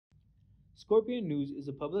Scorpion News is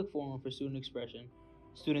a public forum for student expression.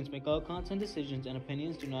 Students make all content decisions and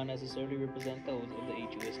opinions do not necessarily represent those of the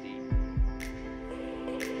HUSD.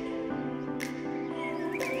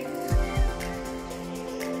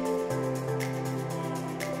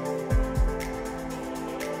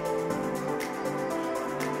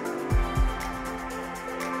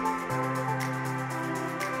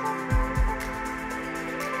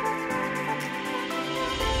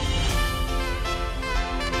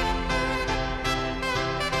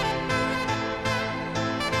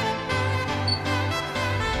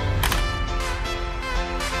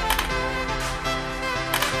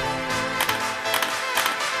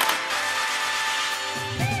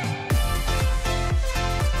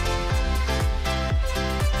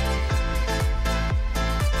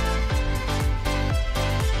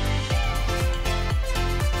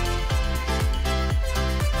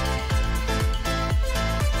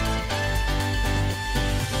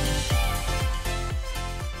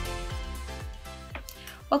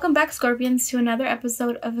 Welcome back, Scorpions, to another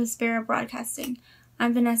episode of Aspera Broadcasting.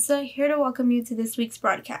 I'm Vanessa, here to welcome you to this week's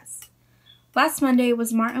broadcast. Last Monday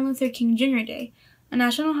was Martin Luther King Jr. Day, a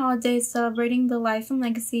national holiday celebrating the life and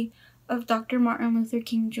legacy of Dr. Martin Luther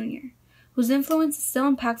King Jr., whose influence is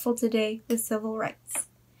still impactful today with civil rights.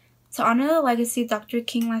 To honor the legacy Dr.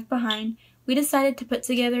 King left behind, we decided to put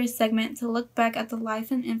together a segment to look back at the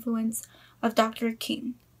life and influence of Dr.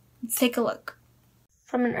 King. Let's take a look.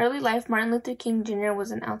 From an early life, Martin Luther King Jr.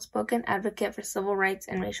 was an outspoken advocate for civil rights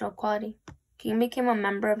and racial equality. King became a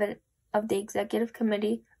member of the Executive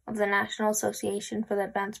Committee of the National Association for the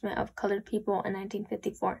Advancement of Colored People in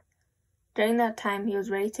 1954. During that time, he was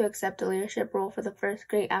ready to accept a leadership role for the first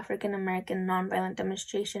great African-American nonviolent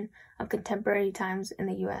demonstration of contemporary times in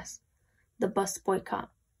the U.S., the bus boycott.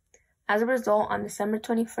 As a result, on December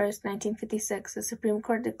 21, 1956, the Supreme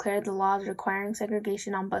Court declared the laws requiring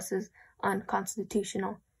segregation on buses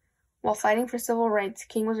unconstitutional. While fighting for civil rights,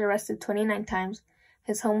 King was arrested 29 times,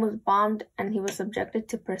 his home was bombed, and he was subjected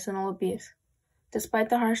to personal abuse. Despite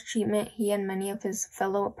the harsh treatment he and many of his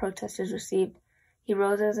fellow protesters received, he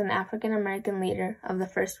rose as an African-American leader of the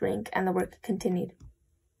first rank, and the work continued.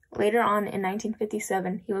 Later on, in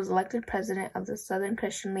 1957, he was elected president of the Southern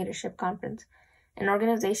Christian Leadership Conference, an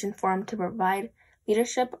organization formed to provide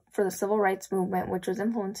leadership for the civil rights movement, which was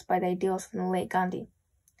influenced by the ideals from the late Gandhi.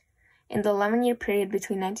 In the 11-year period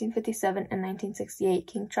between 1957 and 1968,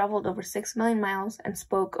 King traveled over 6 million miles and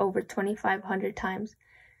spoke over 2,500 times,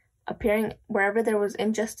 appearing wherever there was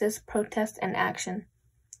injustice, protest, and action.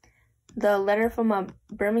 The letter from a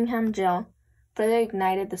Birmingham jail further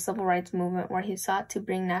ignited the civil rights movement, where he sought to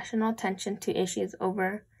bring national attention to issues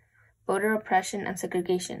over voter oppression and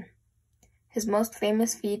segregation. His most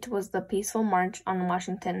famous feat was the peaceful march on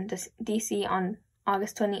Washington, D.C. on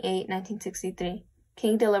August 28, 1963.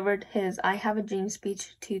 King delivered his I Have a Dream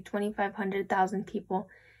speech to 2,500,000 people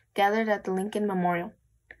gathered at the Lincoln Memorial.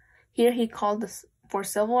 Here he called for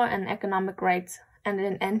civil and economic rights and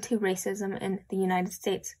an end to racism in the United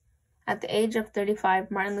States. At the age of 35,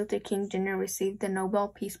 Martin Luther King Jr. received the Nobel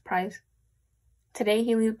Peace Prize. Today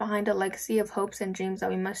he leaves behind a legacy of hopes and dreams that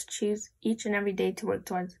we must choose each and every day to work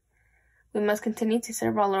towards. We must continue to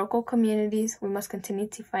serve our local communities. We must continue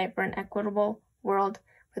to fight for an equitable world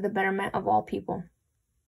for the betterment of all people.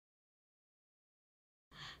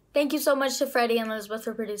 Thank you so much to Freddie and Elizabeth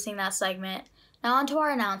for producing that segment. Now on to our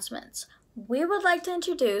announcements. We would like to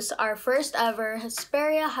introduce our first ever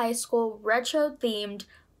Hesperia High School retro-themed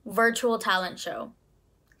virtual talent show.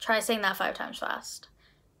 Try saying that 5 times fast.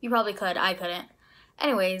 You probably could, I couldn't.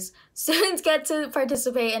 Anyways, students get to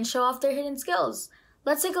participate and show off their hidden skills.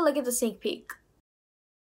 Let's take a look at the sneak peek.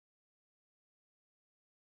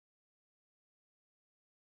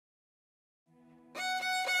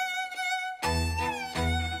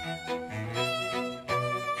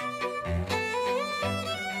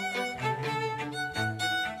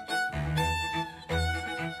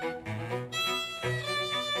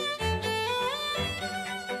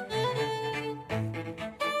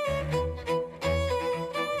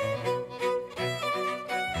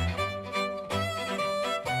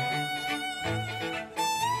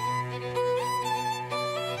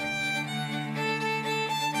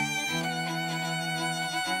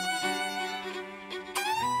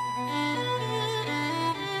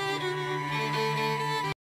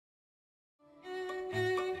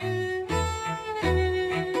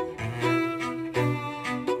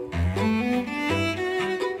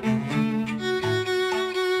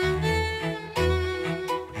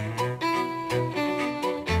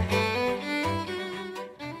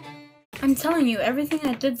 I'm telling you, everything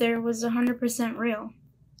I did there was 100% real.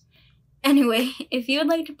 Anyway, if you would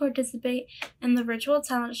like to participate in the virtual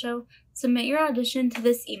talent show, submit your audition to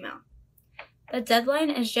this email. The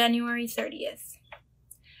deadline is January 30th.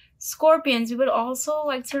 Scorpions, we would also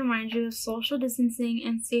like to remind you of social distancing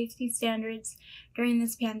and safety standards during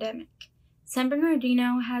this pandemic. San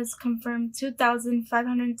Bernardino has confirmed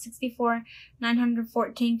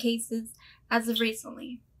 2,564,914 cases as of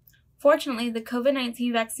recently. Fortunately, the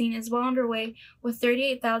COVID-19 vaccine is well underway with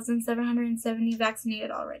 38,770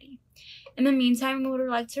 vaccinated already. In the meantime, we would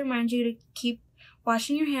like to remind you to keep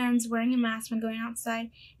washing your hands, wearing a mask when going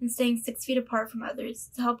outside, and staying 6 feet apart from others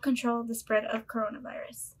to help control the spread of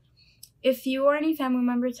coronavirus. If you or any family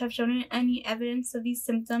members have shown any evidence of these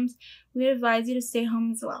symptoms, we advise you to stay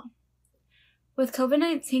home as well. With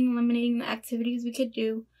COVID-19 eliminating the activities we could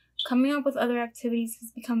do, coming up with other activities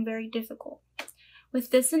has become very difficult.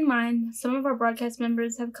 With this in mind, some of our broadcast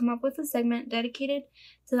members have come up with a segment dedicated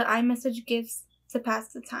to the iMessage GIFs to pass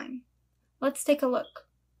the time. Let's take a look.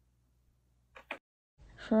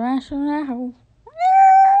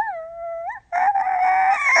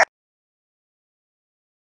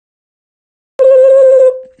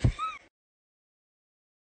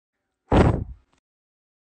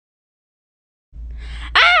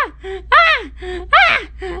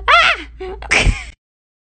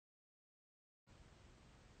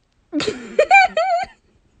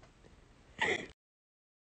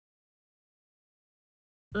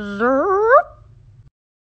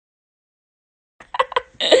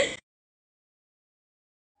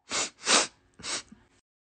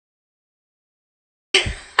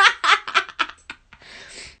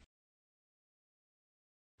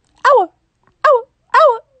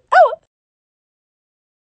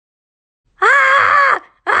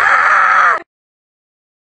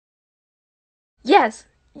 Yes,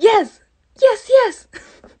 yes, yes, yes.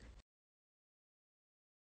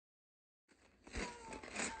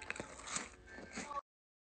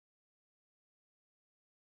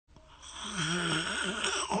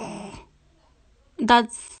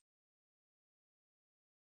 That's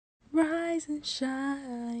Rise and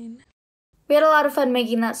shine. We had a lot of fun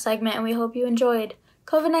making that segment, and we hope you enjoyed.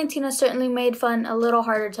 COVID-19 has certainly made fun a little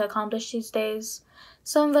harder to accomplish these days.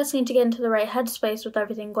 Some of us need to get into the right headspace with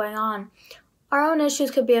everything going on. Our own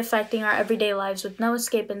issues could be affecting our everyday lives with no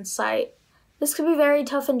escape in sight. This could be very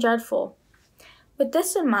tough and dreadful. With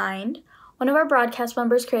this in mind, one of our broadcast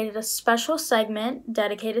members created a special segment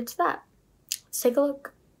dedicated to that. Let's take a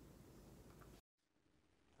look.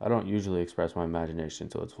 I don't usually express my imagination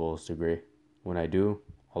to its fullest degree. When I do,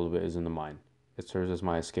 all of it is in the mind. It serves as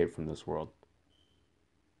my escape from this world.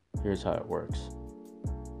 Here's how it works.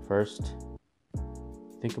 First,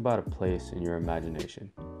 think about a place in your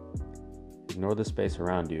imagination. Ignore the space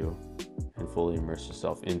around you and fully immerse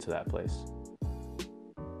yourself into that place.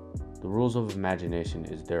 The rules of imagination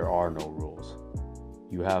is there are no rules.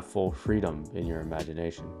 You have full freedom in your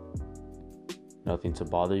imagination. Nothing to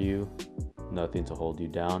bother you, nothing to hold you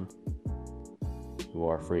down. You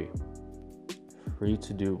are free. Free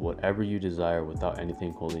to do whatever you desire without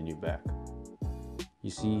anything holding you back.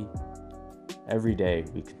 You see, every day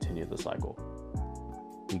we continue the cycle.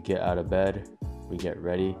 We get out of bed, we get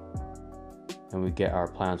ready, and we get our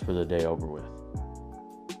plans for the day over with.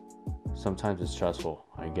 Sometimes it's stressful,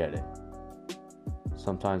 I get it.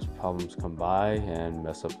 Sometimes problems come by and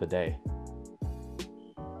mess up the day.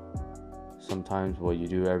 Sometimes what you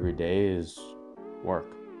do every day is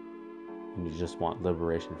work, and you just want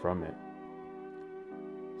liberation from it.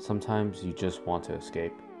 Sometimes you just want to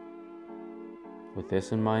escape. With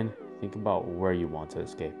this in mind, think about where you want to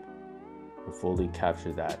escape and fully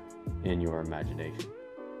capture that in your imagination.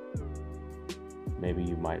 Maybe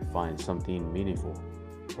you might find something meaningful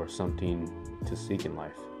or something to seek in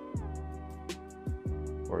life,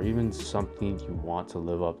 or even something you want to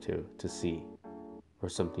live up to see, or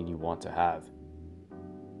something you want to have.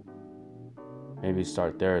 Maybe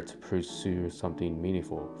start there to pursue something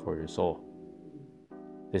meaningful for your soul.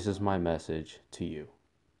 This is my message to you.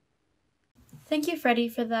 Thank you, Freddie,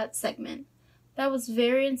 for that segment. That was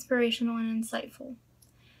very inspirational and insightful.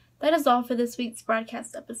 That is all for this week's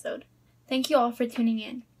broadcast episode. Thank you all for tuning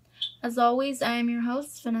in. As always, I am your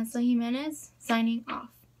host, Vanessa Jimenez, signing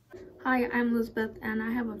off. Hi, I'm Elizabeth, and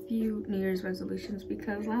I have a few New Year's resolutions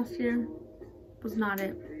because last year was not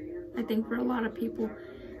it, I think, for a lot of people.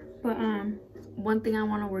 But one thing I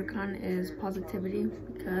want to work on is positivity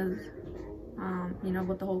because,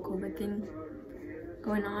 with the whole COVID thing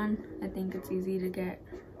going on, I think it's easy to get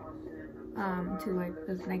to like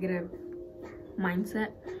this negative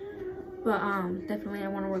mindset. But definitely I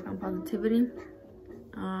want to work on positivity,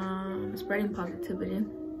 spreading positivity,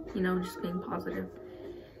 just being positive.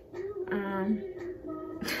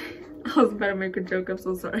 I was about to make a joke. I'm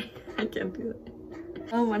so sorry. I can't do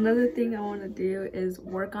that. Another thing I want to do is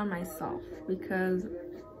work on myself because,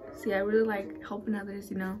 see, I really like helping others,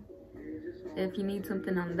 you know. If you need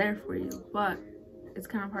something, I'm there for you. But it's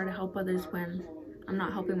kind of hard to help others when I'm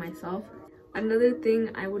not helping myself. Another thing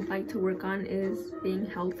I would like to work on is being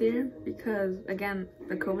healthier because, again,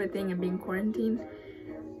 the COVID thing and being quarantined,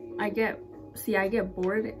 I get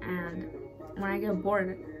bored, and when I get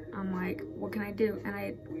bored, I'm like, what can I do? And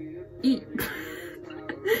I eat.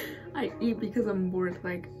 I eat because I'm bored.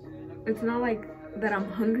 Like, it's not like that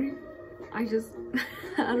I'm hungry. I just,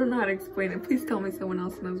 I don't know how to explain it. Please tell me someone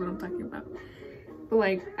else knows what I'm talking about. But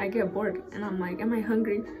like, I get bored and I'm like, am I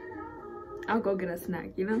hungry? I'll go get a snack,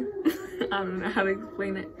 you know? I don't know how to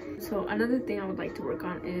explain it. So another thing I would like to work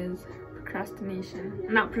on is procrastination.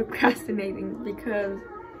 Not procrastinating, because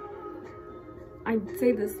I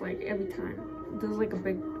say this like every time. This is like a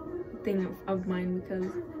big thing of mine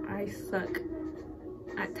because I suck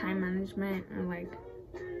at time management and like,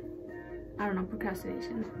 I don't know,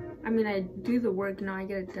 procrastination. I mean, I do the work, you know, I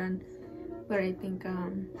get it done, but I think I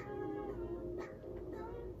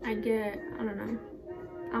don't know,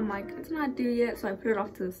 I'm like, it's not due yet, so I put it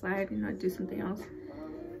off to the side, you know, do something else.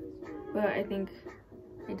 But I think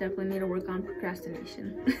I definitely need to work on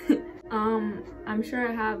procrastination. I'm sure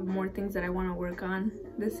I have more things that I want to work on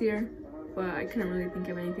this year, but I couldn't really think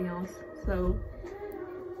of anything else. So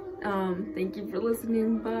thank you for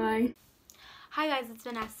listening. Bye. Hi guys, it's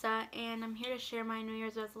Vanessa, and I'm here to share my New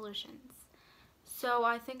Year's resolutions. So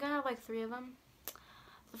I think I have like 3 of them.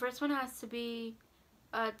 The first one has to be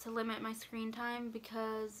to limit my screen time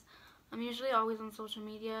because I'm usually always on social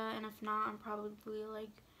media, and if not, I'm probably like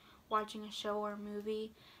watching a show or a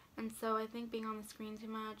movie. And so I think being on the screen too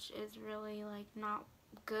much is really like not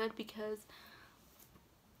good because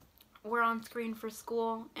we're on screen for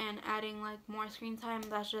school, and adding like more screen time,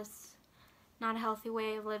 that's just not a healthy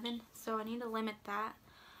way of living, so I need to limit that.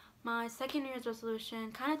 My second New Year's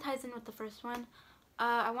resolution kind of ties in with the first one.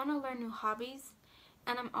 I want to learn new hobbies,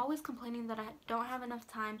 and I'm always complaining that I don't have enough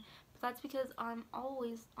time, but that's because I'm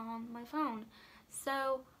always on my phone.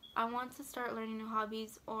 So I want to start learning new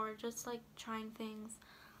hobbies or just like trying things.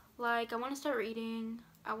 Like I want to start reading.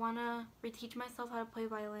 I want to reteach myself how to play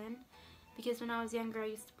violin because when I was younger I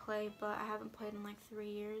used to play, but I haven't played in like 3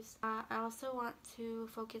 years. I also want to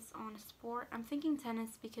focus on a sport. I'm thinking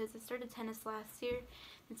tennis because I started tennis last year.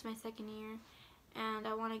 It's my 2nd year and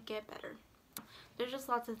I want to get better. There's just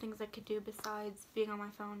lots of things I could do besides being on my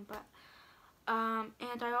phone, but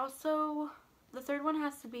and I also, the third one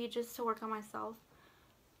has to be just to work on myself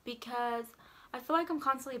because I feel like I'm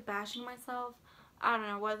constantly bashing myself. I don't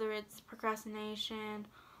know, whether it's procrastination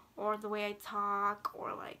or the way I talk,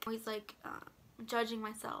 or like always like judging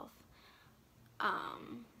myself.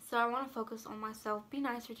 So I want to focus on myself, be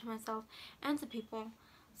nicer to myself and to people.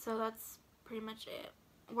 So that's pretty much it.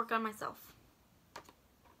 Work on myself.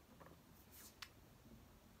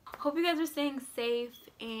 Hope you guys are staying safe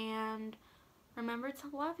and remember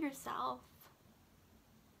to love yourself.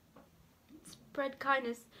 Spread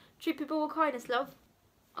kindness. Treat people with kindness, love.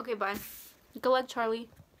 Okay, bye. Go like Charlie.